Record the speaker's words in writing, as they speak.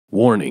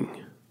Warning.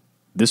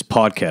 This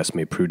podcast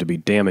may prove to be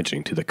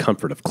damaging to the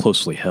comfort of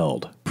closely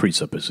held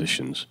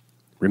presuppositions.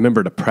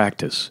 Remember to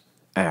practice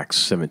Acts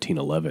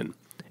 17:11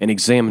 and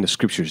examine the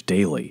scriptures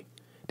daily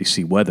to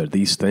see whether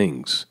these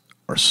things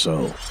are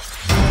so.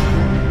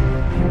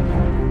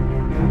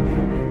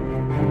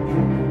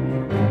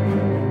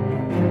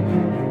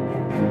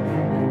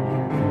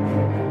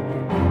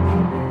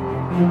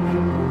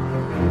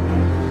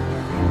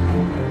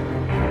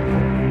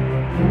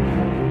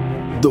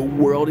 The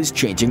world is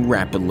changing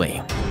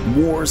rapidly.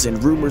 Wars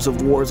and rumors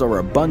of wars are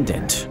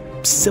abundant.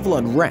 Civil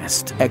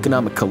unrest,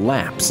 economic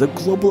collapse, a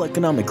global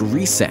economic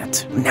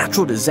reset,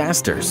 natural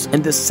disasters,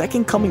 and the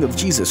second coming of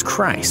Jesus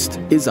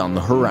Christ is on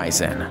the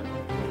horizon.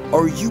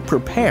 Are you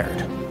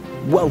prepared?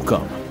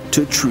 Welcome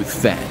to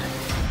Truth Fed.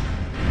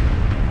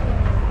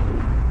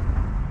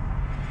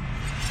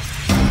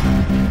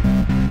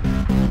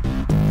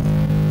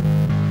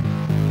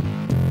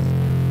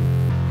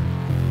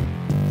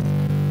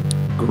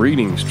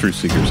 Greetings, Truth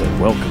Seekers,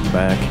 and welcome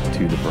back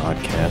to the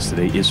broadcast.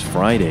 Today is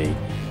Friday,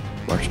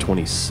 March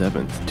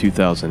 27th,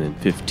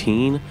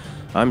 2015.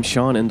 I'm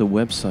Sean, and the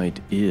website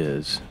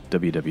is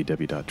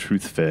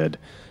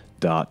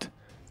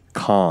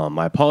www.truthfed.com.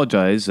 I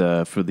apologize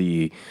for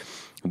the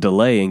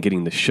delay in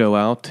getting the show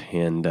out,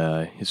 and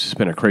it's just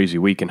been a crazy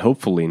week, and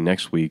hopefully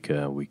next week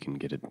we can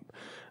get it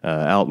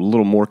out a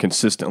little more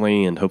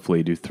consistently and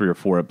hopefully do 3 or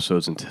 4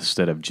 episodes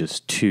instead of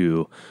just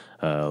 2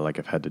 like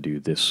I've had to do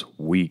this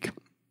week.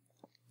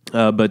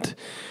 But,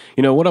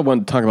 you know, what I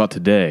want to talk about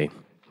today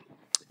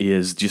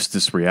is just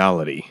this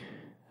reality,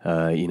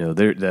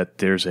 that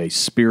there's a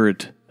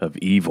spirit of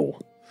evil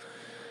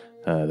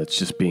that's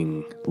just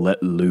being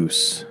let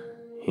loose.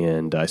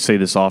 And I say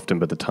this often,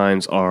 but the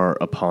times are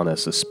upon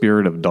us. A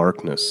spirit of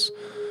darkness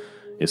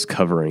is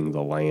covering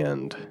the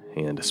land,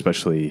 and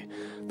especially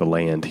the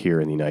land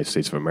here in the United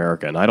States of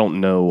America. And I don't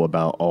know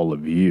about all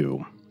of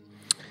you,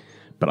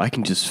 but I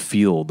can just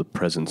feel the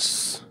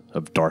presence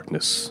of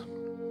darkness.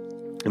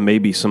 And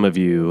maybe some of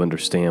you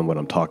understand what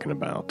I'm talking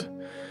about.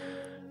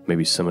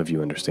 Maybe some of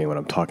you understand what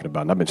I'm talking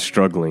about. And I've been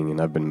struggling,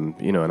 and I've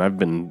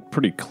been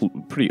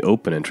pretty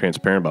open and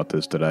transparent about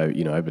this. That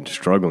I've been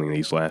struggling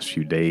these last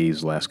few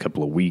days, last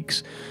couple of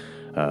weeks,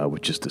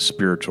 with just the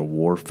spiritual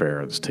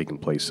warfare that's taking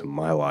place in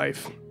my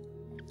life.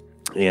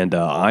 And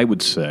I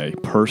would say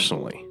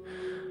personally,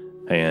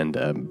 and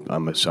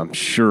I'm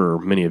sure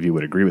many of you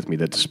would agree with me,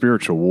 that the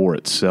spiritual war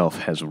itself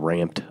has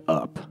ramped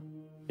up.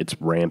 It's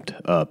ramped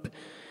up,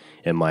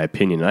 in my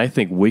opinion. And I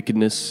think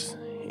wickedness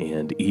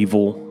and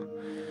evil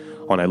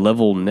on a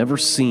level never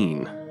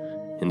seen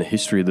in the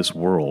history of this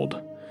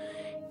world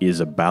is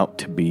about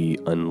to be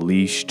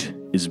unleashed,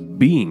 is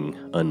being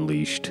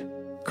unleashed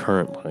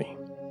currently.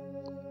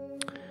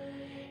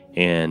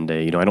 And,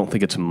 I don't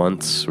think it's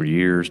months or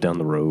years down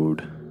the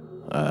road.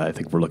 I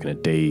think we're looking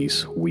at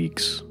days,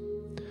 weeks.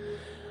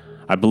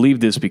 I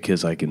believe this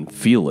because I can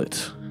feel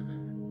it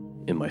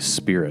in my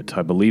spirit.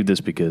 I believe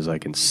this because I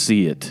can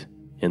see it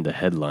in the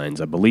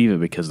headlines. I believe it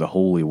because the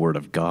Holy Word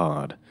of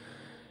God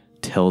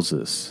tells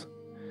us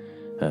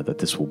that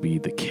this will be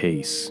the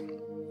case.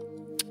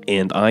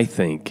 And I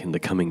think in the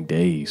coming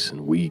days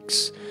and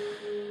weeks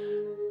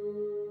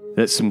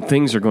that some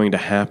things are going to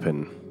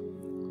happen.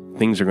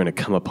 Things are going to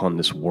come upon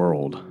this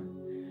world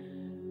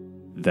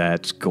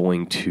that's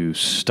going to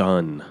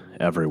stun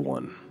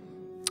everyone.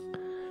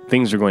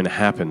 Things are going to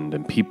happen,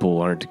 and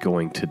people aren't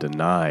going to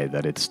deny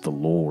that it's the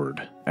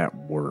Lord at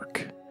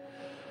work.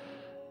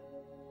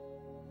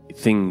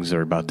 Things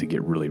are about to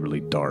get really,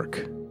 really dark.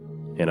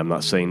 And I'm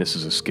not saying this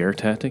is a scare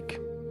tactic.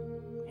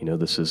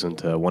 This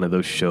isn't one of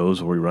those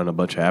shows where we run a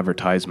bunch of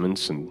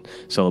advertisements and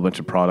sell a bunch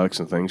of products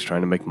and things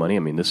trying to make money. I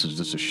mean, this is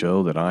just a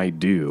show that I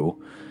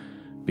do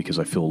because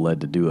I feel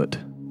led to do it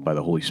by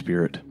the Holy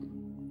Spirit.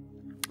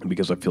 And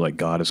because I feel like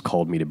God has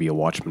called me to be a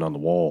watchman on the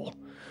wall.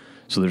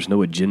 So there's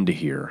no agenda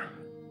here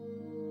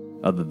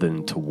other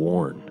than to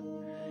warn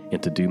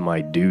and to do my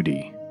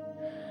duty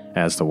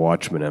as the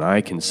watchman. And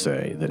I can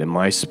say that in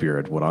my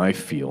spirit, what I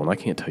feel, and I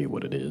can't tell you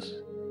what it is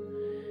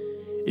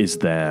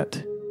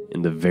that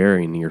in the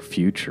very near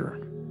future,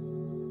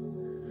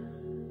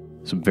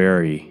 some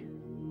very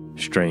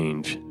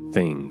strange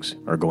things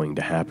are going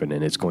to happen,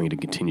 and it's going to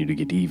continue to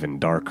get even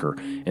darker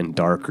and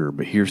darker.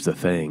 But here's the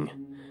thing.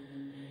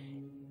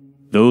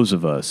 Those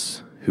of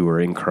us who are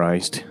in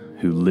Christ,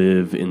 who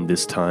live in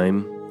this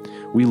time,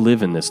 we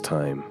live in this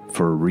time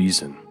for a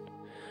reason.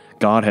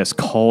 God has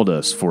called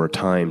us for a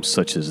time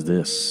such as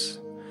this.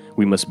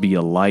 We must be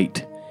a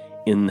light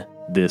in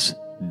this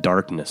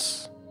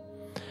darkness.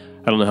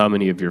 I don't know how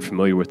many of you are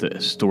familiar with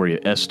the story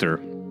of Esther.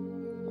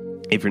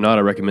 If you're not,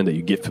 I recommend that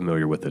you get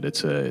familiar with it.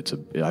 I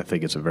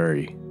think it's a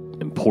very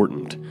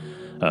important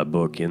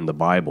book in the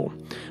Bible.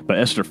 But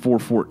Esther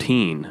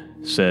 4:14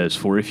 says,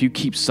 "For if you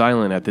keep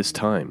silent at this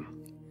time,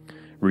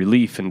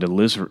 relief and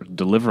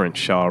deliverance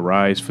shall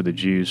arise for the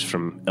Jews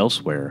from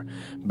elsewhere,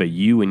 but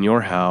you and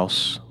your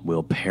house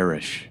will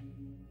perish.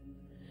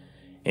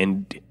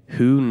 And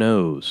who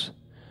knows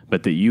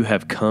but that you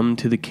have come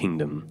to the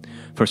kingdom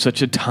for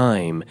such a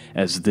time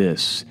as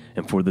this,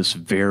 and for this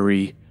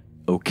very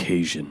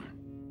occasion.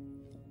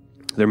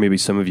 There may be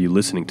some of you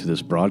listening to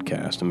this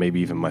broadcast, and maybe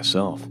even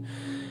myself.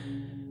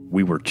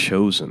 We were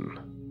chosen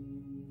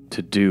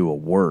to do a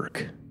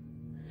work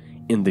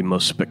in the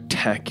most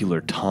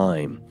spectacular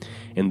time,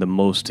 in the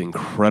most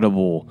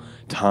incredible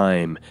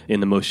time, in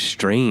the most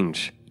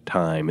strange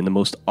time, in the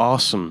most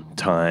awesome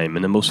time,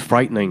 in the most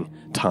frightening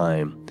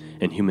time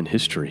in human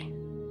history.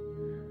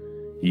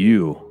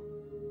 You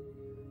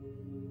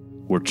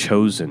were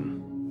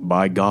chosen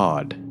by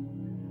God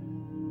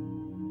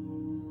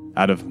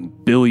out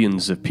of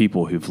billions of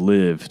people who've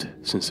lived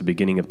since the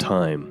beginning of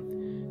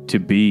time to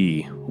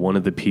be one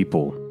of the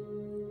people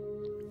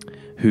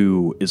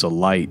who is a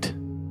light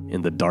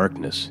in the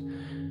darkness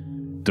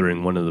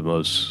during one of the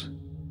most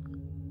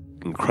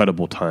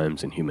incredible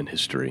times in human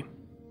history.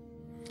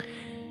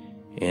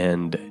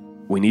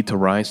 And we need to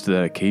rise to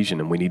that occasion,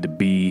 and we need to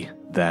be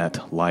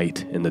that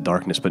light in the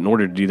darkness. But in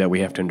order to do that,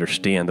 we have to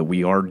understand that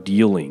we are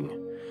dealing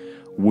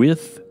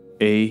with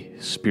a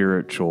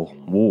spiritual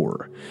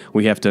war.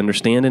 We have to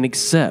understand and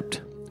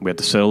accept. We have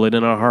to settle it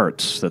in our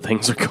hearts that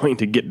things are going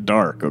to get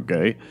dark,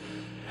 okay?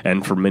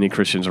 And for many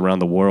Christians around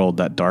the world,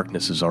 that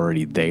darkness is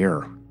already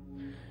there.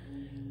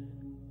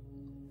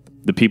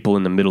 The people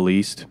in the Middle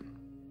East,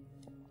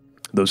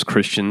 those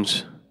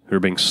Christians who are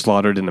being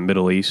slaughtered in the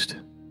Middle East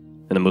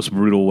in the most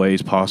brutal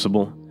ways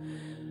possible,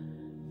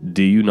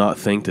 do you not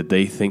think that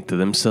they think to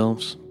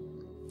themselves,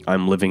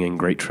 I'm living in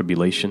great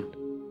tribulation?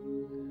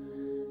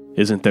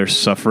 Isn't their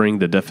suffering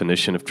the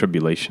definition of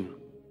tribulation?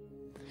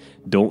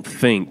 Don't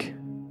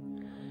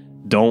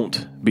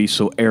be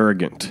so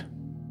arrogant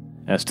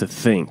as to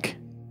think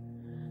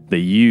that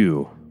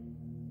you,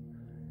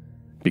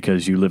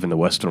 because you live in the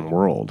Western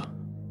world,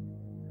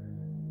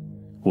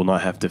 will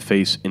not have to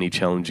face any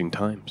challenging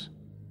times.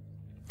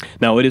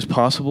 Now, it is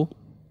possible.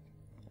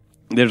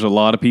 There's a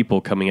lot of people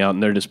coming out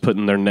and they're just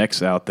putting their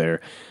necks out there,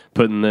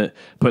 putting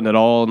it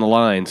all on the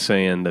line,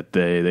 saying that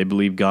they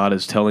believe God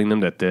is telling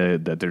them that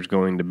there's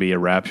going to be a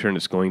rapture, and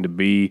it's going to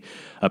be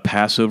a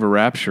Passover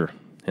rapture,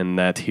 and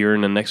that here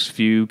in the next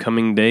few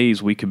coming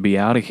days we could be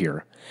out of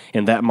here.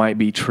 And that might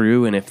be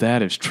true, and if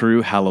that is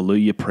true,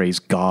 hallelujah, praise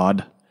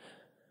God.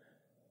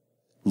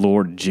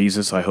 Lord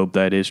Jesus, I hope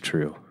that is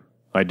true.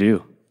 I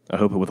do. I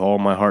hope it with all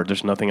my heart.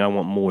 There's nothing I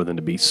want more than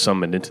to be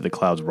summoned into the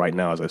clouds right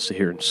now as I sit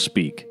here and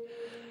speak.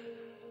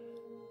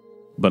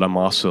 But I'm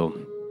also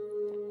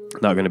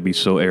not going to be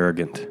so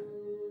arrogant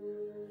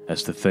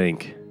as to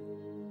think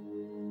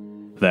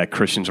that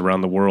Christians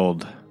around the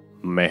world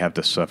may have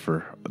to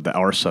suffer, that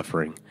are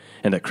suffering,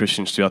 and that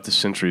Christians throughout the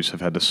centuries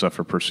have had to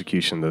suffer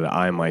persecution, that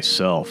I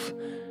myself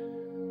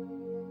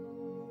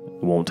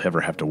won't ever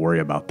have to worry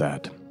about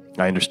that.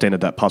 I understand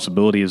that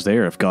possibility is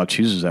there if God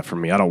chooses that for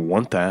me. I don't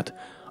want that.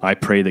 I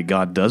pray that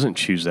God doesn't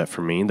choose that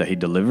for me, that He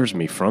delivers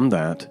me from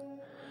that.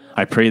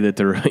 I pray that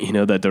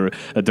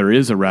there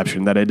is a rapture,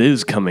 and that it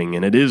is coming,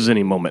 and it is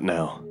any moment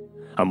now.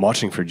 I'm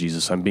watching for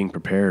Jesus. I'm being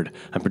prepared.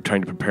 I'm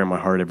trying to prepare my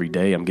heart every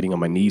day. I'm getting on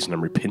my knees and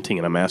I'm repenting,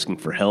 and I'm asking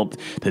for help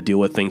to deal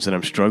with things that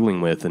I'm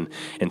struggling with, and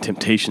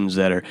temptations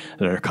that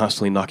are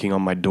constantly knocking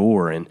on my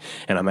door. And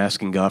I'm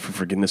asking God for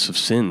forgiveness of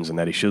sins, and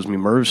that He shows me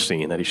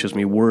mercy, and that He shows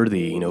me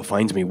worthy,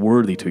 finds me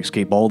worthy to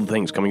escape all the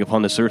things coming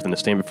upon this earth and to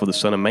stand before the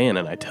Son of Man.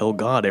 And I tell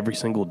God every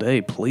single day,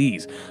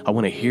 please, I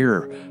want to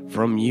hear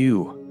from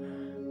You.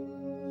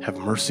 Have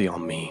mercy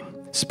on me.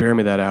 Spare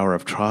me that hour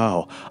of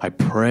trial. I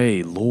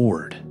pray,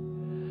 Lord,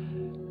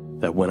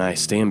 that when I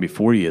stand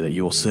before You, that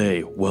You will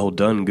say, well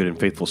done, good and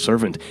faithful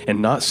servant,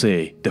 and not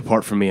say,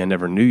 depart from me, I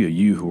never knew You,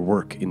 you who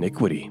work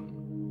iniquity,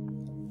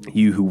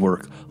 you who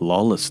work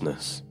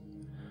lawlessness.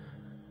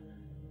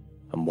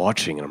 I'm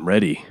watching and I'm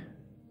ready.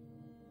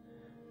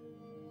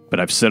 But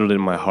I've settled it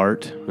in my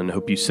heart, and I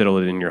hope you settle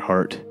it in your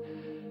heart,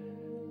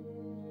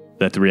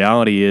 that the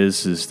reality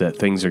is that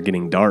things are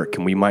getting dark,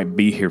 and we might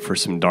be here for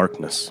some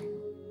darkness.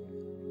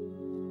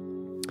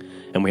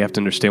 And we have to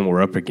understand what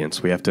we're up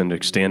against. We have to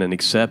understand and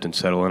accept and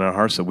settle in our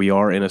hearts that we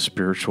are in a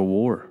spiritual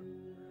war.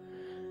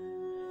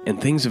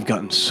 And things have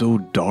gotten so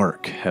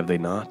dark, have they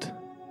not?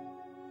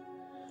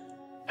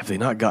 Have they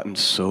not gotten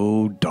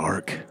so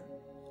dark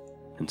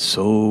and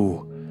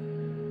so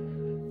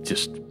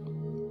just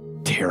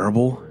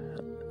terrible?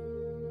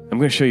 I'm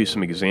going to show you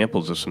some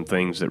examples of some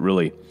things that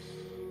really,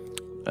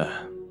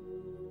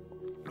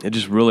 it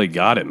just really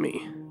got at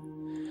me.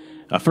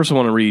 First, I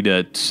want to read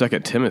 2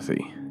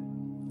 Timothy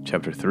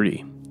chapter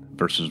 3,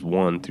 verses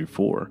 1 through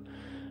 4.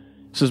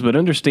 It says, but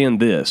understand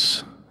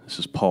this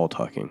is Paul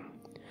talking,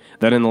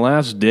 that in the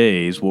last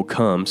days will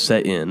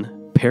set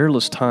in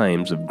perilous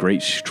times of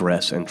great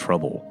stress and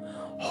trouble,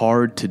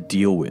 hard to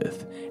deal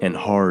with and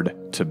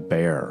hard to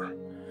bear.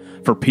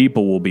 For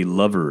people will be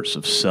lovers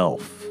of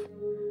self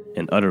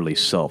and utterly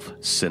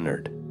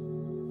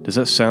self-centered. Does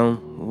that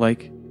sound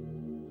like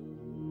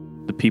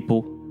the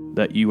people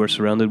that you are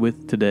surrounded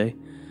with today?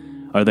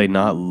 Are they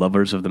not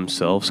lovers of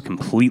themselves,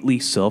 completely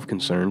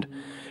self-concerned?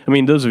 I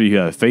mean, those of you who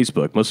have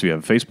Facebook, most of you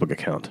have a Facebook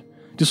account.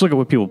 Just look at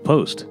what people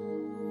post.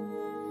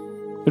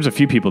 There's a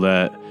few people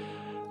that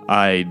what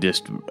I need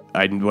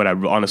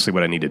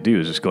to do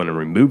is just go in and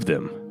remove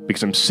them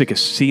because I'm sick of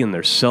seeing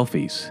their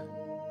selfies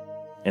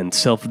and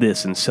self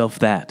this and self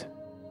that.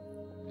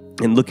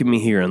 And look at me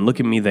here and look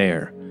at me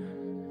there.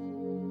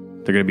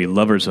 They're going to be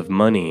lovers of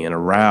money and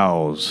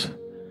aroused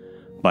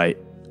by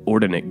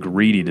inordinate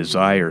greedy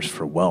desires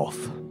for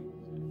wealth,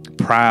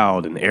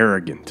 proud and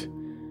arrogant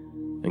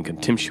and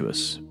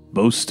contemptuous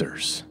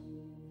boasters.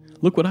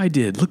 Look what I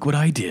did, look what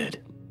I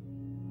did.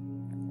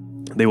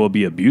 They will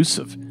be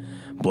abusive,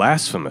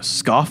 blasphemous,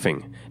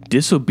 scoffing,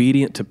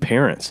 disobedient to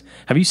parents.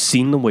 Have you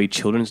seen the way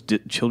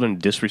children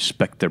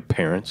disrespect their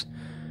parents?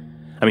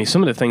 I mean,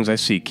 some of the things I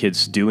see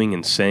kids doing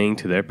and saying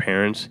to their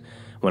parents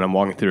when I'm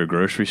walking through a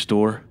grocery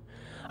store,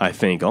 I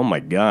think, oh my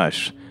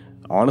gosh,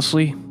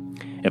 honestly,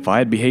 if I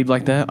had behaved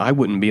like that, I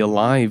wouldn't be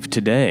alive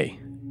today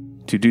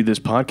to do this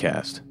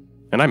podcast.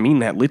 And I mean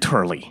that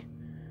literally.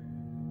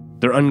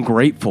 They're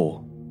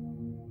ungrateful,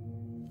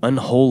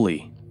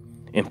 unholy,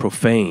 and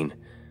profane.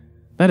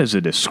 That is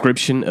a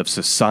description of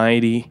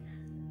society,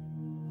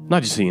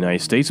 not just in the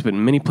United States, but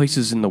in many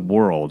places in the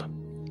world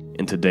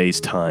in today's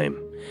time.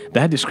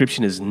 That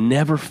description has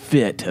never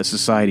fit a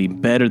society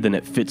better than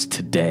it fits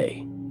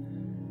today.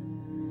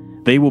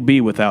 They will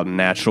be without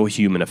natural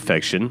human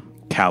affection,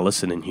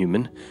 callous and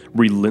inhuman,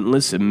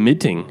 relentless,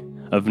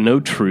 admitting of no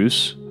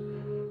truce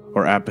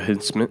or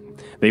apprehension.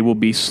 They will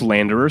be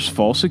slanderers,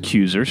 false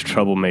accusers,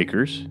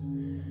 troublemakers,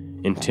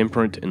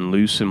 intemperate and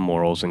loose in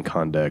morals and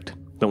conduct.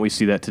 Don't we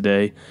see that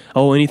today?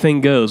 Oh,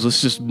 anything goes.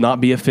 Let's just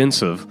not be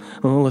offensive.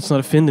 Oh, let's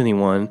not offend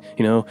anyone.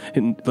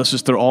 And let's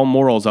just throw all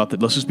morals out there.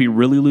 Let's just be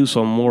really loose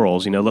on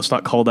morals. Let's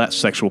not call that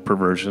sexual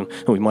perversion.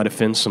 We might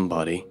offend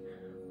somebody.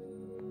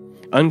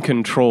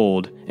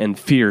 Uncontrolled and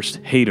fierce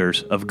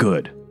haters of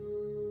good.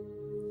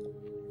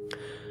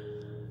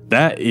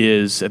 That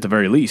is, at the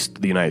very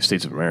least, the United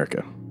States of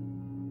America.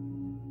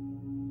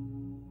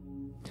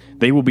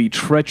 They will be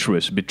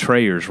treacherous,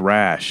 betrayers,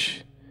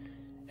 rash,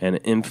 and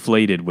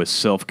inflated with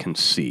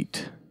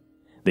self-conceit.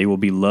 They will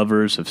be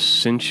lovers of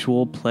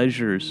sensual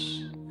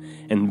pleasures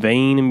and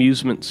vain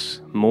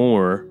amusements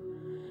more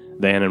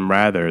than and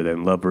rather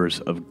than lovers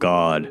of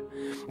God.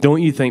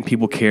 Don't you think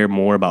people care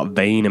more about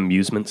vain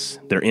amusements,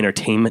 their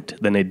entertainment,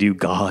 than they do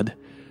God?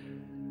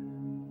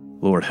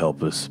 Lord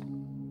help us.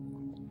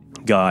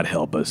 God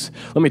help us.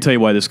 Let me tell you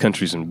why this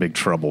country's in big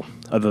trouble,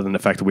 other than the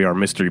fact that we are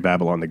Mystery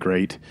Babylon the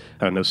Great.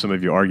 I know some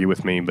of you argue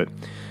with me, but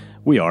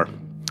we are.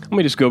 Let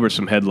me just go over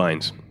some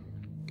headlines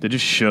that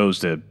just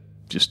shows the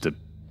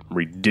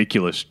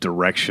ridiculous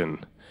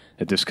direction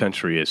that this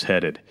country is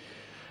headed,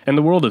 and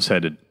the world is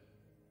headed.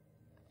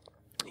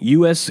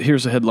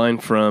 Here's a headline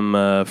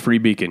from Free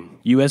Beacon.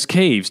 U.S.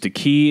 caves to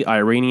key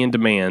Iranian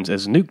demands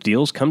as nuke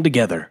deals come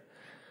together.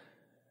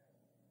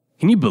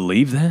 Can you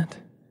believe that?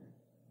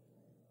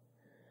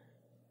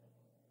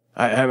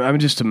 I'm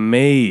just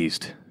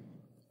amazed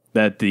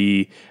that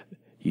the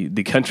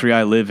country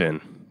I live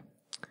in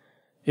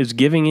is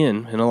giving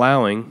in and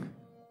allowing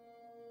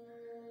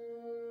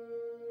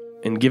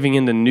and giving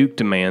in to nuke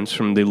demands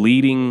from the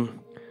leading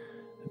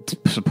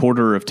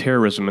supporter of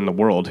terrorism in the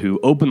world, who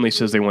openly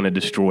says they want to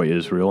destroy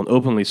Israel and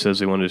openly says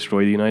they want to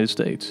destroy the United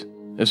States.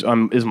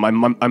 I'm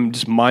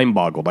just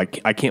mind-boggled.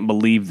 I can't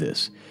believe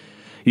this.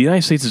 The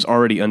United States is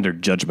already under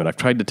judgment. I've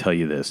tried to tell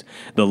you this.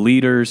 The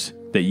leaders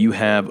that you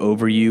have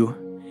over you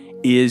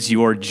is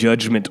your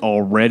judgment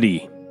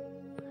already.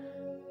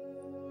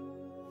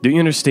 Do you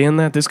understand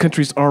that? This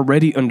country's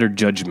already under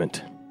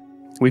judgment.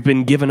 We've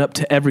been given up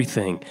to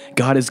everything.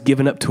 God has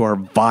given up to our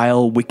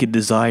vile, wicked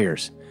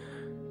desires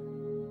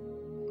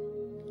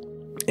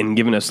and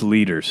given us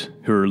leaders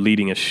who are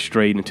leading us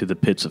straight into the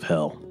pits of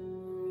hell.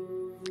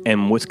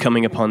 And what's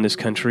coming upon this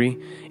country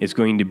is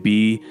going to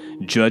be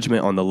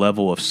judgment on the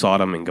level of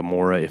Sodom and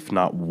Gomorrah, if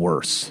not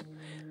worse.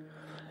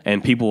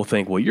 And people will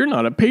think, well, you're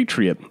not a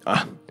patriot.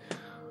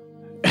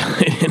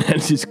 And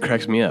that just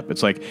cracks me up.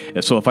 It's like,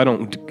 so if I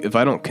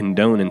don't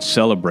condone and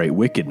celebrate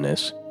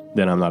wickedness,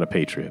 then I'm not a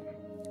patriot.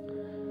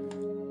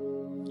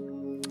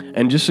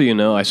 And just so you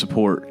know, I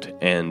support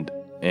and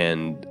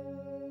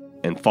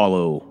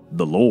follow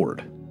the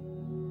Lord,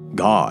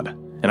 God.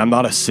 And I'm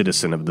not a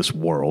citizen of this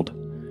world.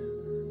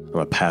 I'm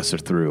a passer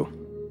through.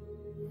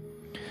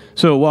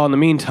 So while in the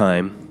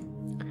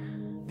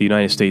meantime, the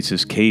United States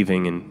is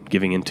caving and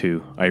giving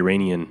into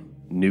Iranian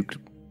nuke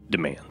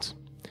demands,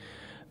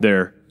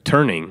 they're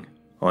turning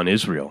on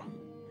Israel.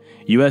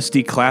 U.S.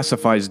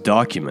 declassifies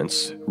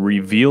documents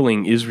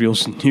revealing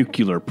Israel's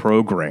nuclear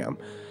program.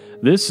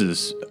 This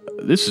is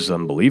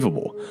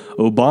unbelievable.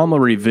 Obama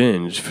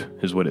revenge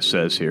is what it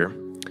says here.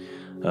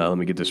 Let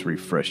me get this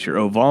refreshed here.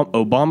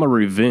 Obama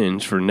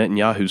revenge for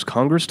Netanyahu's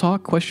Congress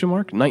talk?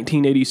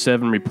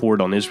 1987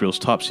 report on Israel's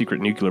top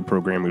secret nuclear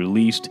program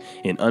released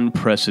in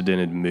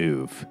unprecedented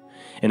move.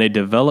 In a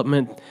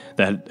development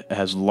that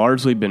has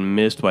largely been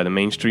missed by the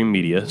mainstream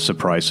media,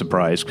 surprise,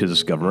 surprise, because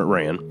it's government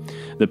ran,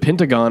 the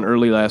Pentagon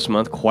early last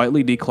month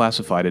quietly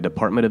declassified a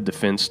Department of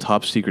Defense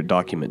top-secret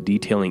document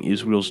detailing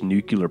Israel's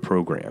nuclear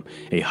program,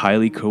 a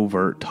highly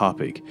covert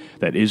topic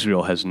that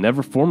Israel has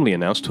never formally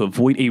announced to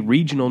avoid a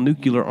regional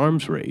nuclear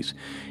arms race,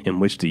 in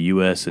which the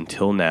U.S.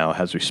 until now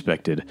has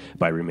respected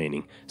by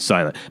remaining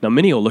silent. Now,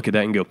 many will look at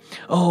that and go,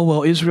 oh,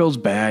 well, Israel's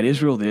bad,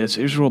 Israel this,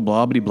 Israel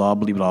blah, blah, blah,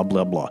 blah, blah,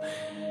 blah, blah.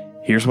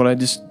 Here's what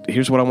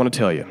I want to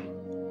tell you.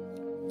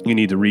 You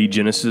need to read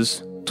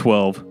Genesis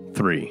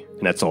 12:3,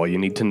 and that's all you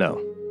need to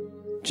know.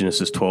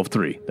 Genesis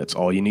 12:3, that's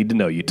all you need to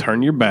know. You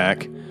turn your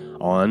back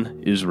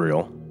on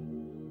Israel,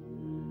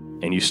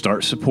 and you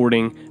start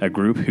supporting a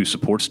group who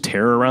supports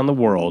terror around the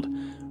world,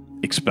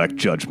 expect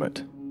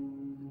judgment.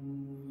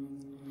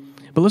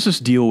 But let's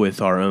just deal with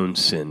our own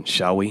sin,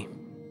 shall we?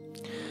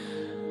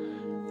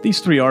 These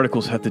 3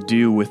 articles have to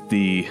do with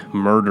the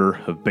murder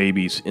of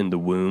babies in the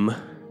womb.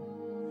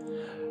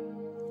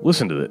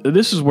 Listen to this.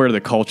 This is where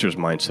the culture's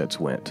mindsets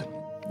went.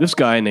 This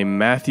guy named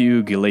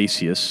Matthew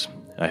Galasius,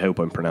 I hope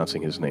I'm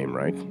pronouncing his name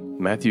right,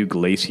 Matthew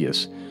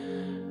Galasius.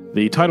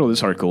 The title of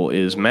this article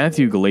is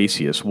Matthew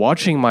Galasius,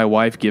 Watching My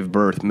Wife Give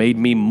Birth Made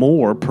Me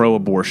More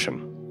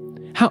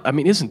Pro-Abortion.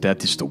 Isn't that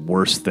just the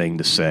worst thing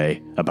to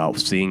say about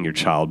seeing your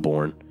child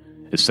born,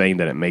 is saying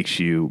that it makes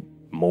you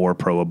more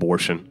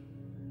pro-abortion?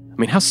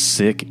 How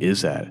sick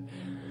is that?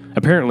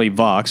 Apparently,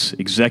 Vox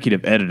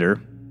executive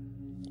editor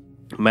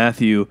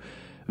Matthew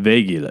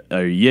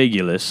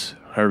Yegulus,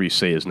 however you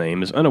say his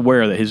name, is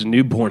unaware that his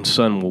newborn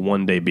son will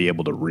one day be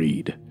able to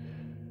read.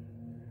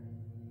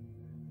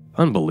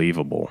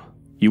 Unbelievable.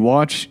 You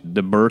watch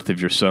the birth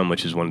of your son,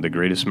 which is one of the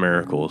greatest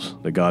miracles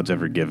that God's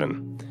ever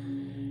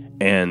given,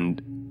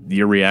 and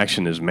your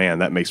reaction is, man,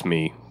 that makes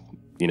me,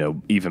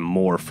 even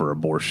more for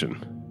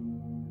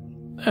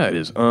abortion. That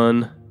is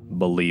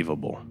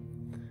unbelievable.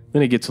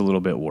 Then it gets a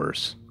little bit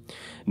worse.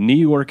 New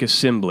York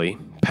Assembly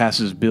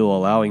passes bill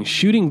allowing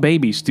shooting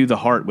babies through the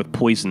heart with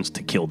poisons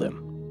to kill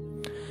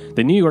them.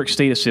 The New York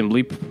State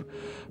Assembly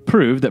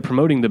proved that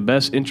promoting the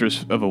best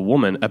interests of a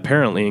woman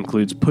apparently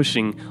includes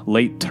pushing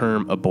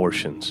late-term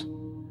abortions.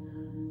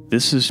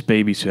 This is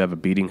babies who have a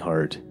beating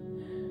heart,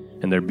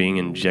 and they're going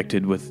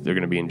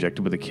to be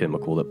injected with a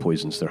chemical that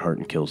poisons their heart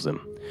and kills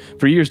them.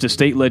 For years, the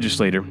state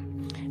legislature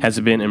has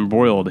been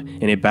embroiled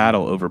in a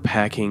battle over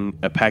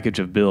a package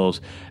of bills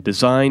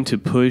designed to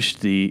push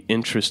the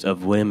interest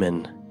of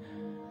women.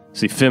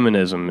 See,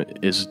 feminism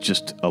is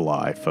just a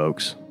lie,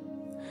 folks.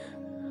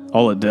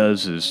 All it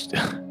does is,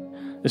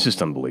 it's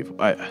just unbelievable.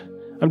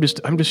 I'm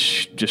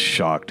just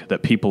shocked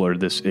that people are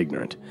this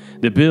ignorant.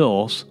 The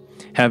bills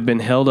have been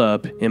held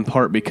up in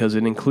part because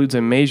it includes a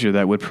measure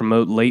that would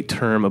promote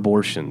late-term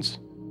abortions.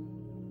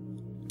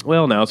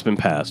 Well, now it's been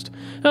passed.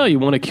 Oh, you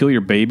want to kill your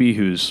baby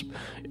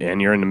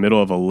and you're in the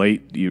middle of a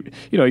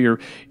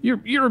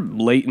you're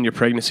late in your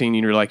pregnancy and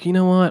you're like, you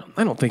know what?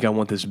 I don't think I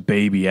want this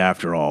baby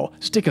after all.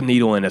 Stick a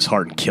needle in his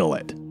heart and kill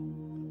it.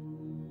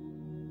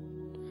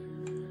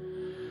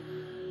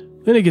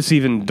 Then it gets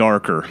even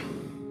darker.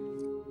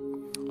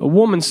 A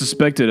woman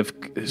suspected of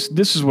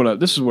this is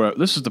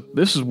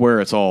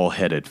where it's all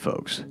headed,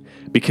 folks.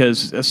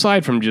 Because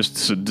aside from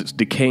just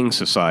decaying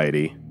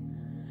society,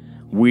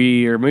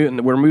 we're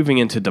moving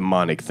into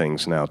demonic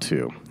things now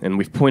too, and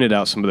we've pointed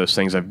out some of those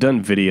things. I've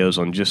done videos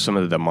on just some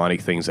of the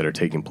demonic things that are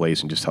taking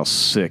place and just how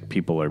sick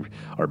people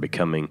are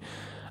becoming.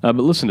 But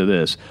listen to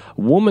this: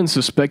 woman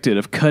suspected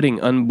of cutting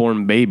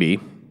unborn baby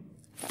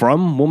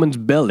from woman's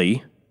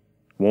belly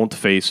won't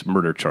face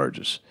murder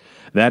charges.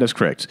 That is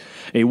correct.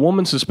 A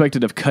woman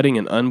suspected of cutting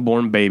an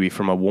unborn baby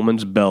from a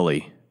woman's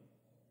belly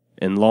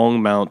in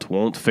Longmont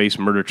won't face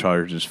murder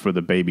charges for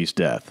the baby's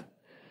death.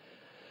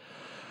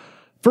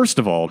 First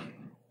of all,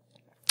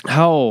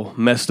 how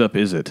messed up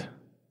is it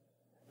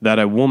that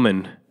a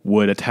woman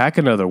would attack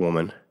another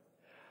woman,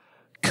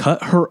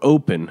 cut her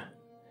open,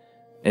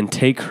 and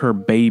take her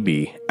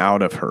baby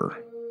out of her?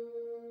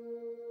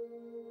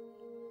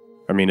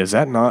 Is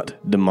that not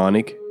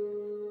demonic?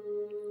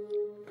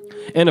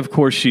 And of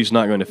course, she's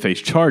not going to face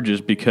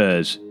charges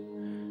because,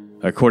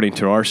 according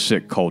to our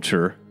sick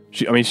culture,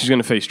 she's going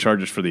to face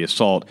charges for the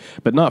assault,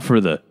 but not for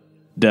the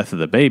death of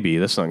the baby.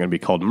 That's not going to be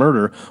called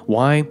murder.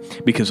 Why?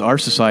 Because our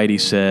society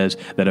says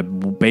that a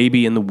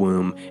baby in the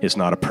womb is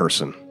not a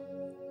person.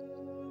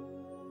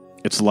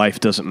 Its life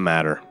doesn't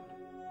matter.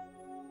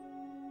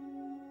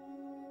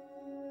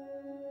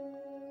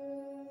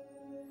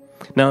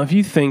 Now, if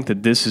you think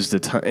that this is the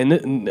time,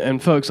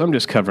 and folks, I'm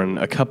just covering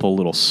a couple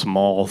little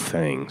small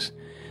things.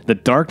 The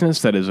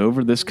darkness that is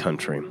over this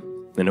country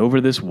and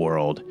over this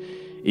world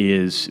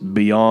is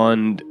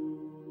beyond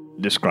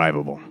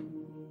describable.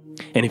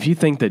 And if you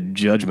think that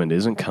judgment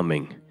isn't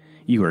coming,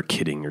 you are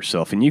kidding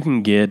yourself. And you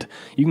can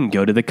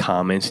go to the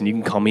comments and you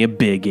can call me a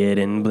bigot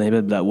and blah,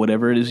 blah, blah,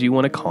 whatever it is you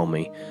want to call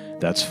me.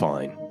 That's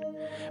fine.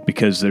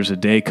 Because there's a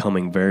day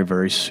coming very,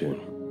 very soon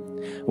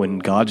when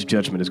God's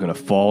judgment is going to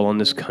fall on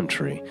this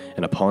country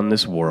and upon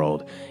this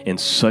world in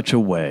such a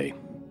way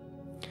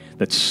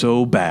that's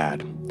so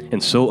bad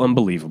and so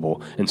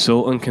unbelievable and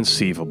so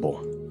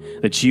inconceivable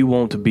that you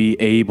won't be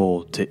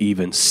able to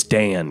even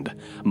stand,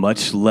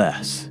 much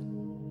less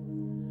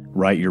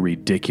write your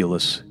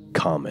ridiculous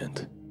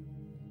comment.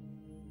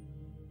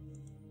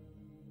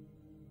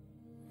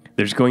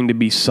 There's going to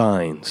be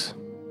signs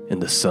in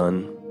the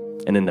sun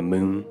and in the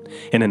moon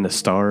and in the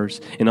stars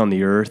and on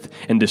the earth,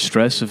 and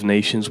distress of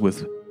nations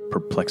with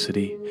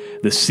perplexity,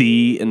 the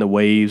sea and the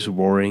waves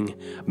roaring,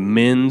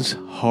 men's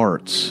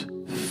hearts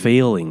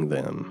failing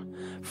them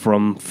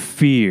from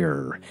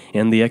fear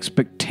and the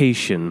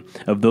expectation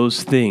of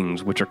those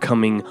things which are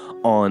coming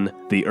on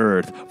the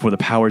earth, for the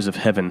powers of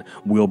heaven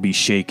will be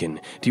shaken.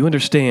 Do you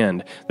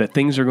understand that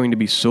things are going to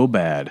be so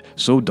bad,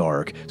 so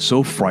dark,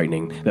 so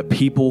frightening that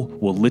people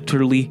will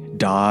literally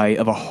die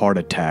of a heart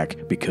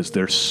attack because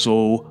they're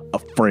so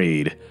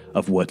afraid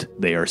of what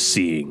they are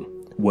seeing,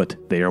 what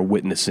they are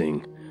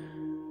witnessing?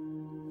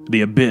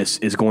 The abyss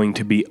is going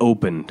to be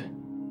opened.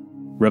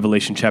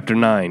 Revelation chapter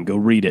 9, go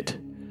read it.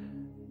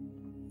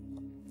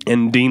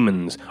 And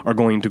demons are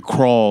going to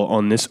crawl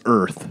on this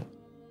earth,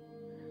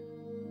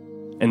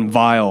 and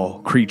vile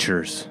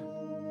creatures.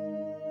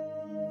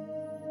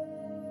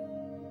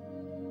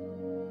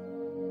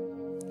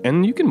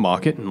 And you can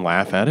mock it and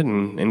laugh at it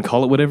and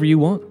call it whatever you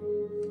want.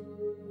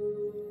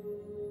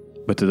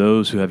 But to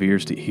those who have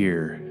ears to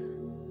hear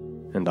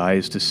and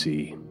eyes to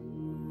see,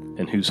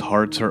 and whose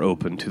hearts are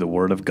open to the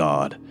Word of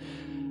God,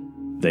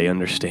 they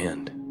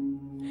understand.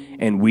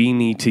 And we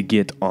need to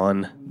get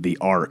on the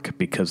ark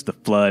because the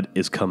flood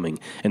is coming.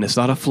 And it's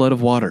not a flood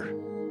of water,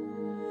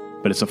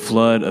 but it's a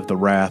flood of the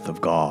wrath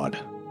of God.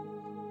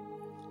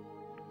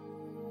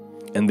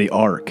 And the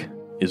ark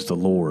is the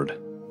Lord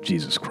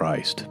Jesus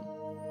Christ.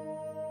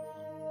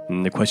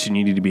 And the question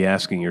you need to be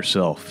asking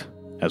yourself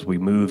as we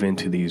move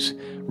into these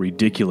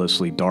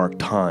ridiculously dark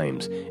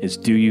times is,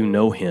 do you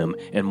know him?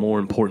 And more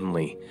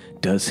importantly,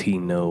 does he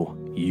know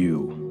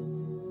you?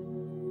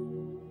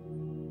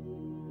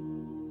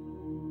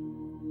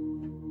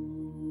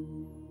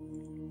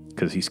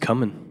 Because he's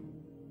coming.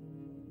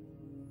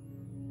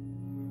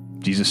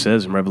 Jesus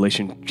says in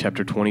Revelation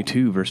chapter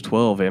 22, verse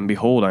 12, "And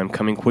behold, I am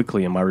coming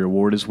quickly, and my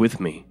reward is with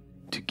me,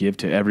 to give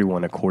to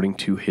everyone according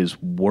to his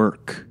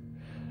work."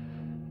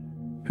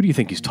 Who do you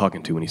think he's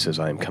talking to when he says,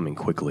 "I am coming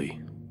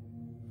quickly"?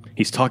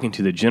 He's talking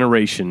to the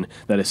generation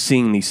that is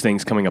seeing these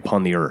things coming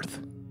upon the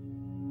earth.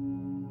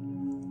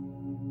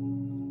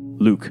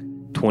 Luke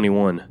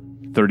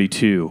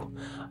 21:32,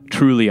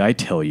 "Truly I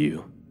tell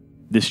you,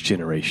 this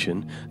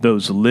generation,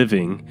 those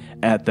living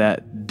at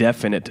that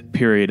definite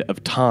period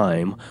of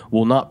time,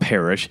 will not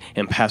perish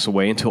and pass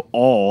away until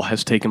all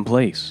has taken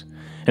place."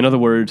 In other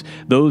words,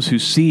 those who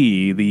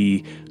see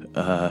the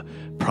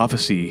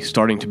prophecy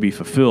starting to be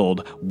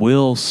fulfilled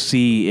will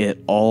see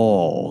it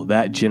all,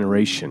 that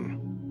generation.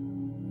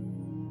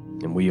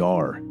 And we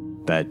are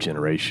that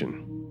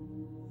generation.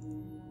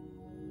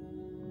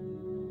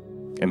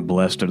 And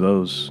blessed are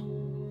those,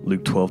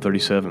 Luke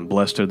 12:37,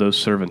 "Blessed are those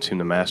servants whom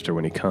the master,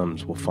 when he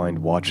comes, will find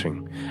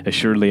watching.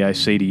 Assuredly I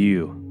say to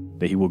you,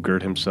 that he will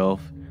gird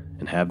himself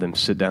and have them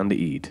sit down to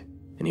eat,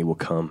 and he will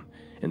come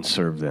and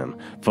serve them."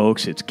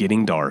 Folks, it's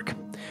getting dark.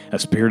 A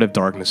spirit of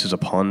darkness is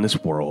upon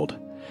this world.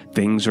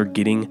 Things are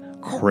getting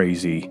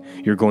crazy.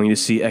 You're going to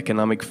see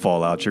economic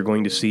fallout. You're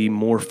going to see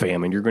more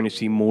famine. You're going to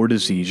see more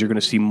disease. You're going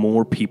to see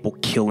more people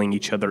killing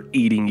each other,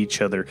 eating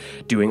each other,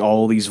 doing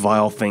all these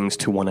vile things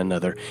to one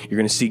another. You're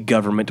going to see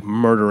government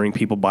murdering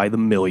people by the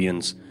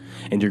millions.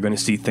 And you're going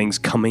to see things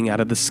coming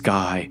out of the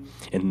sky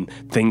and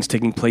things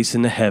taking place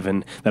in the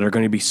heaven that are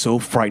going to be so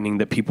frightening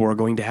that people are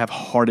going to have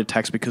heart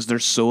attacks because they're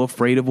so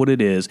afraid of what it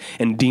is.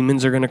 And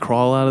demons are going to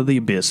crawl out of the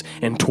abyss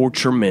and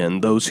torture men,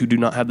 those who do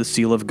not have the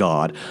seal of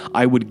God.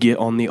 I would get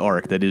on the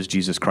ark that is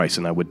Jesus Christ,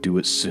 and I would do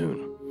it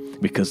soon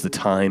because the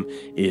time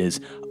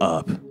is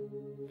up.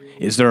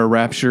 Is there a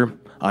rapture?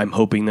 I'm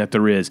hoping that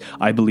there is.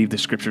 I believe the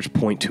scriptures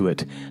point to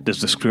it.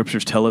 Does the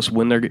scriptures tell us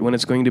when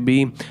it's going to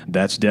be?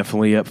 That's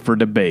definitely up for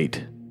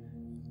debate,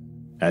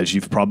 as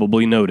you've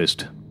probably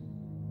noticed,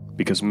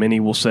 because many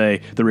will say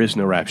there is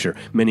no rapture.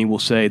 Many will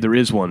say there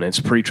is one, and it's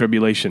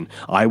pre-tribulation.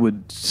 I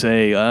would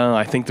say,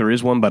 I think there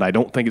is one, but I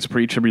don't think it's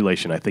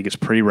pre-tribulation. I think it's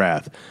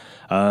pre-wrath.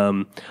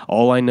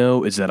 All I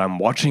know is that I'm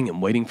watching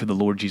and waiting for the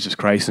Lord Jesus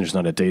Christ, and there's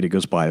not a day that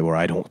goes by where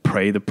I don't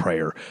pray the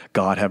prayer,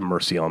 "God, have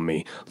mercy on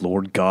me.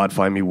 Lord God,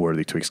 find me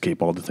worthy to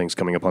escape all the things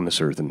coming upon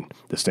this earth and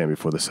to stand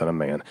before the Son of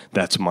Man."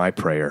 That's my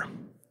prayer.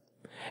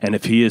 And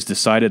if he has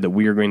decided that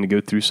we are going to go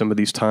through some of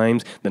these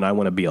times, then I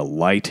want to be a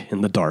light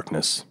in the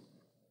darkness,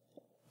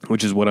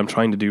 which is what I'm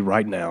trying to do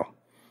right now,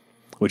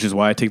 which is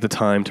why I take the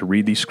time to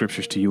read these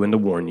scriptures to you and to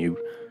warn you,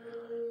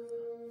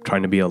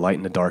 trying to be a light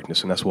in the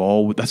darkness. And that's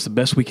the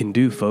best we can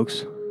do,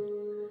 folks.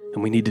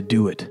 And we need to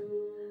do it.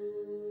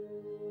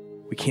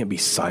 We can't be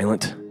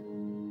silent.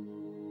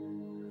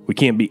 We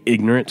can't be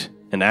ignorant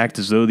and act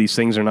as though these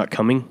things are not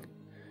coming.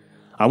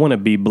 I want to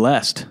be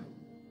blessed.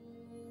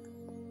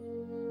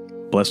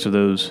 Blessed are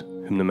those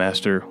whom the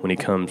master, when he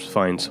comes,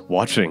 finds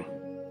watching,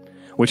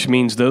 which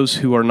means those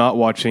who are not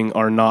watching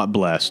are not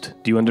blessed.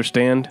 Do you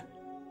understand?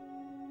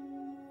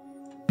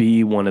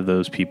 Be one of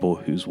those people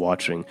who's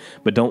watching,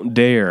 but don't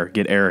dare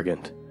get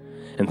arrogant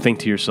and think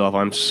to yourself,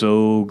 I'm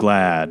so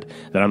glad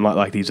that I'm not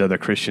like these other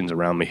Christians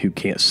around me who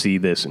can't see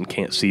this and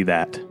can't see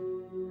that.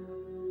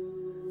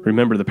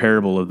 Remember the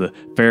parable of the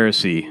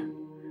Pharisee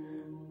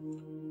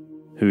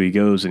who he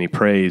goes and he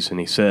prays and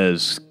he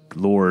says,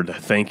 Lord,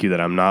 thank you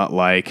that I'm not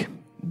like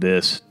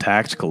this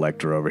tax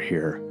collector over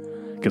here,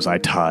 because I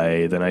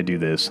tithe and I do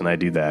this and I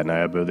do that and I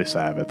obey the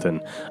Sabbath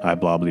and I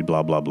blah, blah,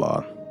 blah, blah,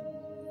 blah.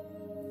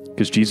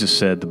 Because Jesus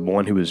said the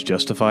one who was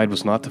justified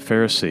was not the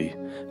Pharisee,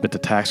 but the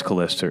tax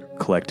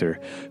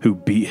collector who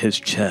beat his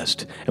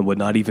chest and would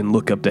not even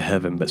look up to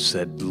heaven, but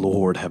said,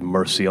 Lord, have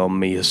mercy on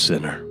me, a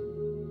sinner.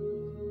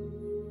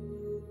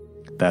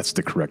 That's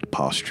the correct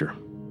posture.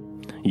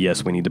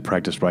 Yes, we need to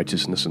practice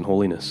righteousness and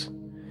holiness.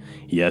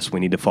 Yes, we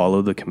need to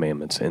follow the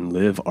commandments and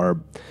live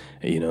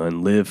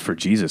and live for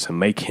Jesus and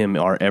make him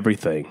our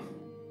everything.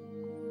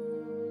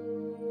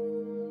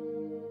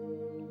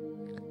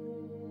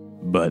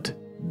 But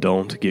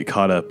don't get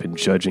caught up in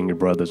judging your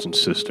brothers and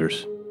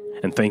sisters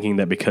and thinking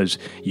that because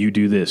you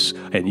do this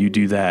and you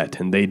do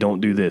that and they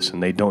don't do this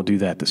and they don't do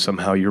that, that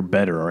somehow you're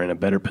better or in a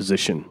better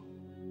position.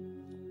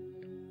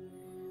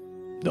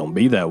 Don't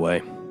be that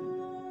way.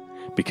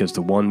 Because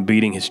the one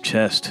beating his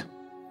chest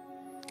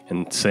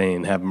and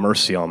saying, have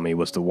mercy on me,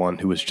 was the one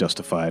who was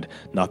justified,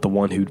 not the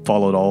one who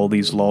followed all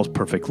these laws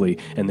perfectly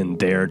and then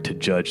dared to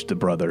judge the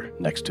brother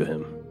next to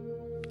him.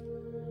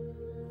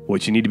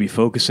 What you need to be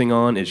focusing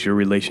on is your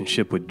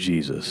relationship with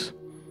Jesus.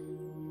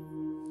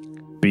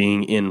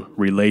 Being in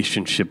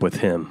relationship with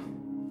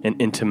him, an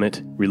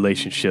intimate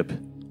relationship,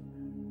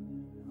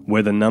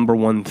 where the number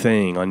one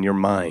thing on your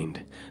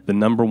mind, the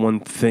number one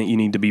thing, you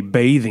need to be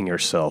bathing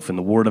yourself in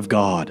the Word of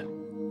God.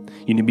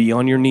 You need to be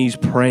on your knees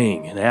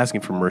praying and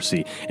asking for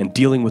mercy and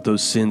dealing with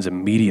those sins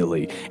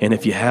immediately. And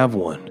if you have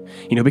one,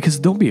 because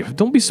don't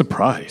be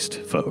surprised,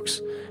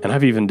 folks. And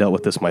I've even dealt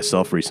with this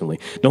myself recently.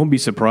 Don't be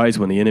surprised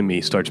when the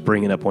enemy starts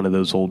bringing up one of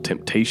those old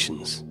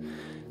temptations,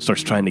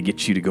 starts trying to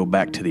get you to go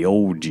back to the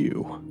old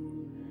you.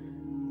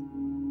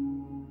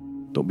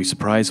 Don't be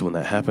surprised when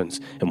that happens.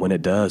 And when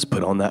it does,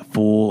 put on that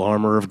full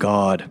armor of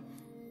God.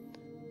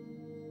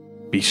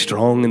 Be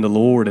strong in the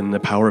Lord and in the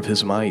power of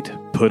his might.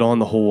 Put on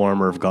the whole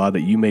armor of God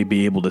that you may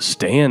be able to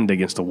stand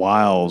against the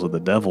wiles of the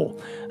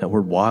devil. That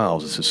word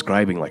wiles is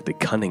describing like the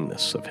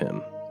cunningness of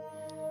him.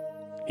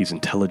 He's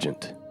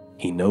intelligent.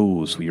 He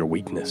knows your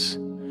weakness.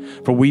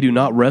 For we do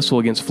not wrestle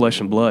against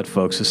flesh and blood,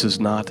 folks. This is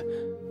not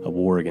a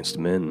war against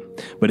men,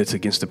 but it's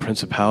against the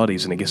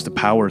principalities and against the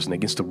powers and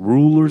against the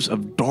rulers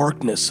of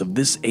darkness of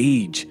this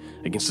age,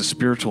 against the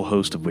spiritual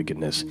host of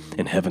wickedness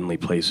in heavenly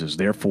places.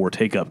 Therefore,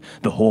 take up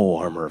the whole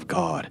armor of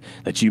God,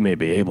 that you may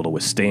be able to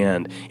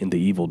withstand in the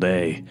evil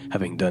day,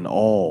 having done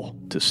all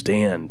to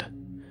stand.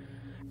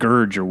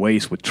 Gird your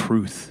waist with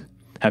truth,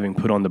 having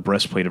put on the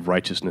breastplate of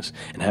righteousness,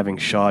 and having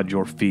shod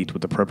your feet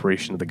with the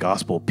preparation of the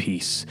gospel of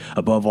peace.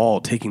 Above all,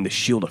 taking the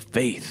shield of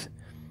faith,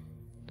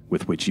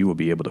 with which you will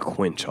be able to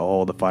quench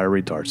all the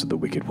fiery darts of the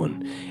wicked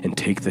one, and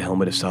take the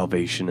helmet of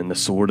salvation and the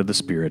sword of the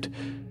Spirit,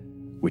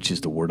 which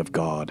is the word of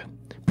God,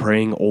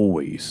 praying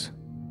always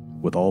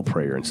with all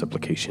prayer and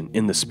supplication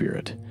in the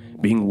Spirit,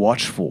 being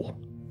watchful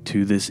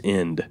to this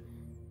end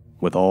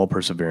with all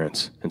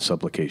perseverance and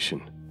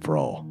supplication for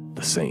all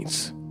the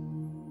saints.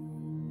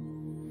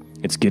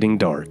 It's getting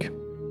dark.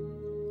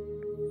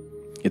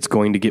 It's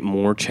going to get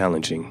more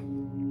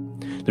challenging.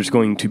 There's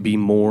going to be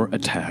more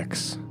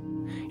attacks.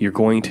 You're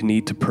going to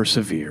need to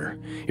persevere.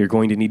 You're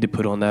going to need to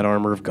put on that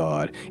armor of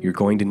God. You're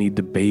going to need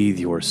to bathe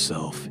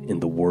yourself in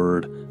the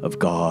Word of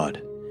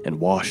God and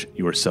wash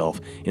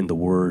yourself in the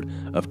Word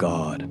of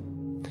God.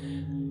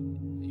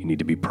 You need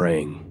to be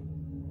praying.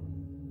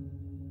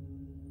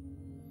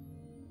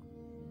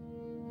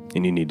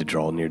 And you need to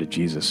draw near to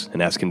Jesus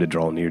and ask him to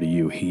draw near to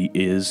you. He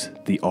is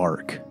the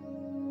ark.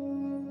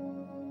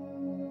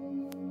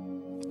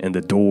 And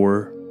the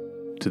door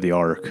to the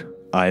ark,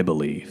 I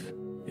believe,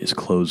 is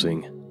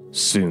closing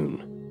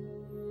soon.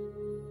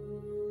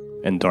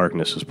 And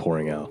darkness is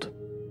pouring out.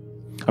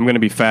 I'm going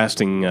to be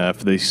fasting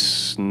for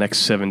these next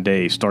 7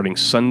 days, starting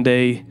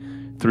Sunday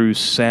through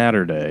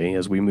Saturday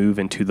as we move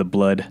into the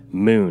blood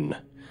moon.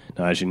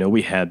 Now, as you know,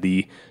 we had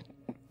the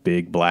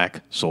big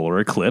black solar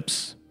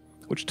eclipse,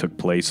 which took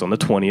place on the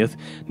 20th.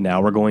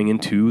 Now we're going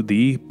into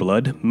the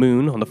blood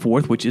moon on the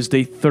 4th, which is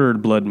the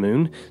third blood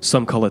moon.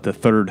 Some call it the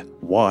third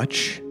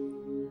watch.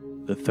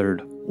 The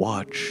third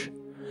watch.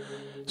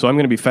 So I'm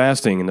going to be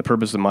fasting, and the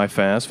purpose of my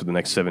fast for the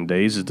next 7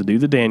 days is to do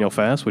the Daniel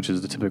fast, which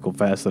is the typical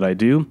fast that I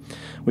do,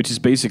 which is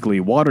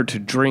basically water to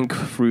drink,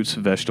 fruits,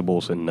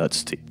 vegetables, and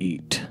nuts to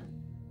eat.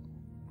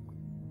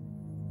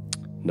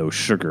 No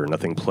sugar,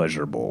 nothing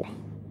pleasurable.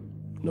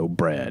 No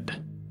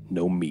bread,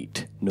 no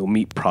meat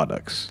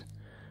products.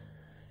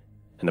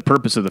 And the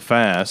purpose of the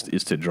fast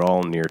is to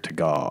draw near to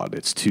God.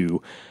 It's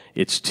to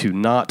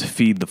not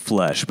feed the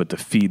flesh, but to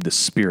feed the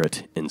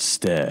spirit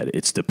instead.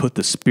 It's to put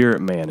the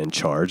spirit man in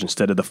charge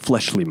instead of the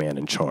fleshly man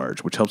in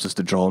charge, which helps us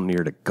to draw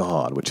near to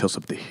God, which helps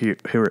us to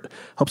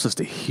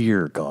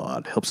hear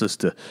God, helps us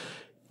to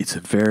It's a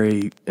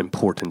very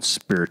important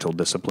spiritual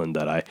discipline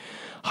that I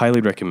highly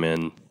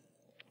recommend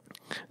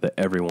that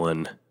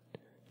everyone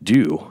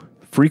do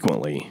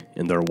frequently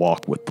in their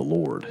walk with the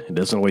Lord. It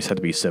doesn't always have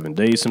to be 7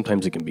 days.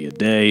 Sometimes it can be a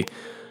day.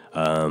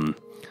 But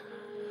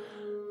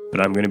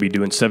I'm going to be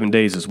doing 7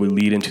 days as we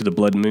lead into the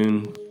blood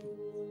moon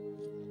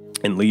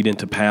and lead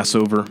into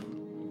Passover.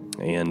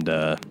 And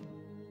the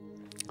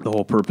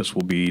whole purpose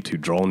will be to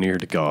draw near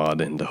to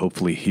God and to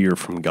hopefully hear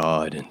from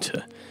God and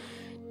to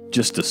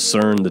just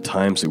discern the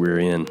times that we're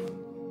in.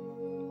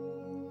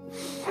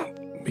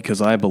 Because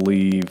I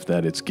believe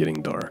that it's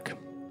getting dark.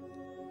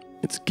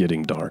 It's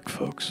getting dark,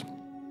 folks.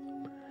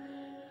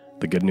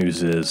 The good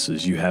news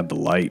is you have the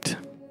light,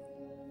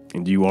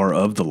 and you are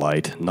of the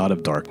light, not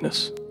of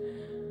darkness.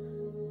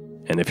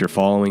 And if you're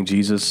following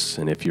Jesus,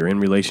 and if you're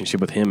in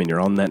relationship with Him, and you're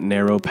on that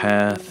narrow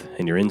path,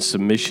 and you're in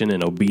submission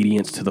and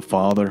obedience to the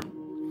Father,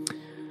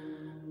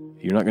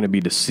 you're not going to be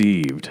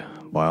deceived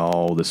by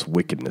all this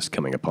wickedness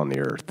coming upon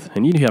the earth.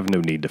 And you have no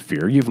need to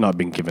fear. You've not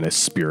been given a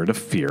spirit of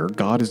fear.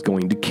 God is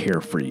going to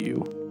care for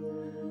you.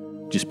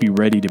 Just be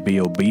ready to be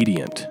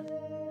obedient.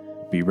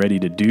 Be ready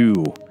to do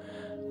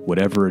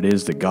whatever it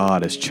is that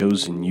God has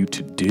chosen you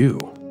to do.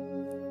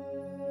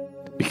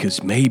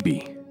 Because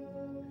maybe,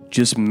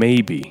 just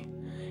maybe,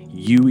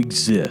 you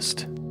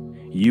exist.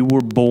 You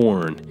were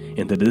born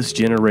into this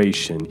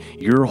generation.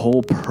 Your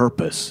whole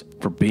purpose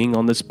for being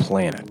on this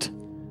planet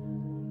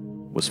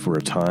was for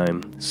a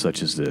time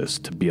such as this,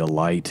 to be a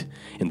light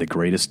in the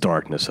greatest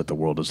darkness that the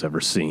world has ever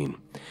seen.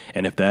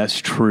 And if that's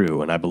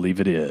true, and I believe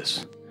it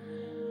is,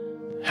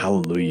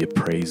 hallelujah,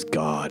 praise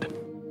God.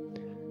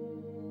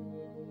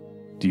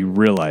 Do you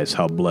realize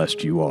how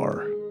blessed you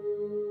are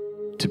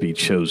to be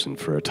chosen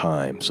for a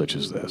time such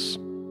as this?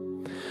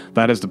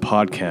 That is the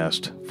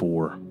podcast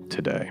for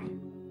today.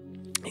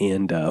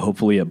 And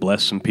hopefully it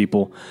blessed some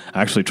people.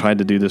 I actually tried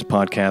to do this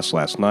podcast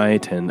last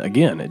night, and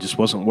again, it just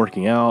wasn't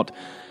working out.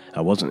 I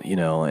wasn't,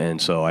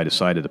 and so I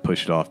decided to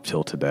push it off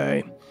till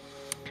today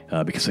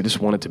because I just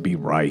want it to be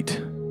right.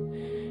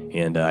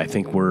 And I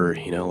think we're,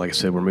 like I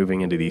said, we're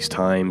moving into these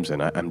times,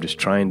 and I'm just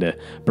trying to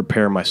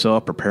prepare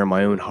myself, prepare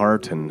my own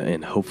heart,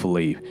 and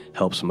hopefully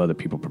help some other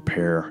people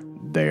prepare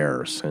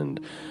theirs. And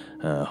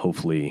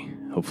hopefully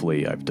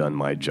I've done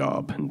my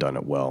job and done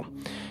it well.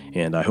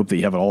 And I hope that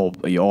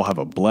you all have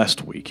a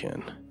blessed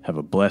weekend. Have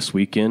a blessed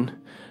weekend.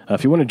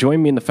 If you want to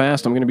join me in the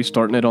fast, I'm going to be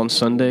starting it on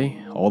Sunday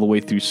all the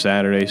way through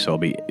Saturday. So I'll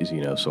be,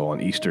 so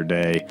on Easter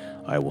Day,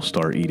 I will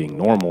start eating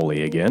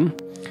normally again.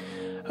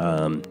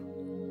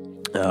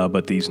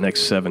 But these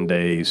next 7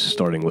 days,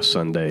 starting with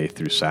Sunday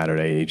through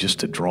Saturday, just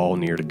to draw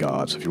near to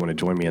God. So if you want to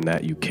join me in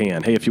that, you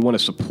can. Hey, if you want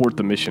to support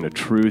the mission of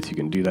truth, you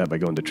can do that by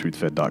going to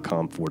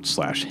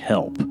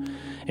truthfed.com/help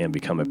and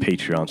become a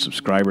Patreon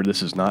subscriber.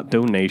 This is not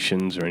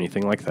donations or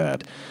anything like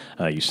that.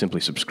 You simply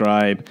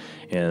subscribe,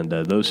 and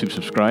those who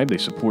subscribe, they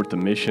support the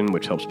mission,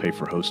 which helps pay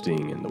for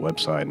hosting and the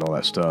website and all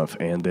that stuff.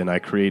 And then I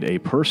create a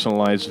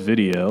personalized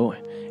video,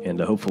 and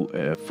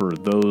hopefully for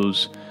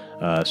those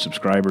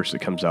subscribers, it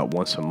comes out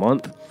once a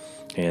month.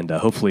 And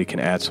hopefully it can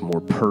add some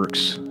more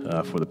perks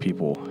for the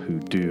people who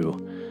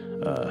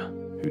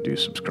do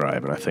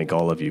subscribe. And I thank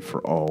all of you for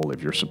all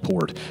of your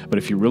support. But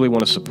if you really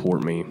want to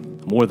support me,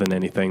 more than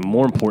anything,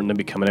 more important than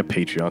becoming a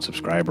Patreon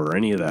subscriber or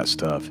any of that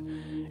stuff,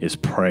 is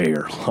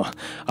prayer.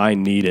 I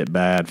need it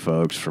bad,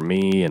 folks, for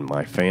me and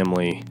my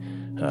family,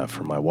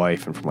 for my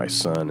wife and for my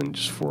son, and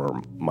just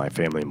for my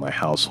family and my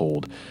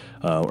household.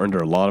 We're under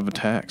a lot of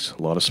attacks,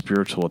 a lot of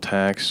spiritual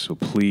attacks. So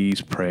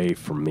please pray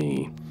for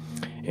me.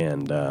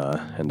 And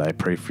I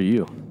pray for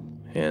you.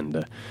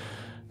 And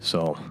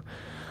so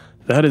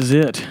that is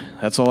it.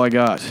 That's all I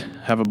got.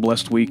 Have a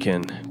blessed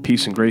weekend.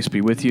 Peace and grace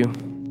be with you.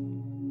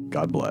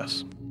 God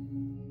bless.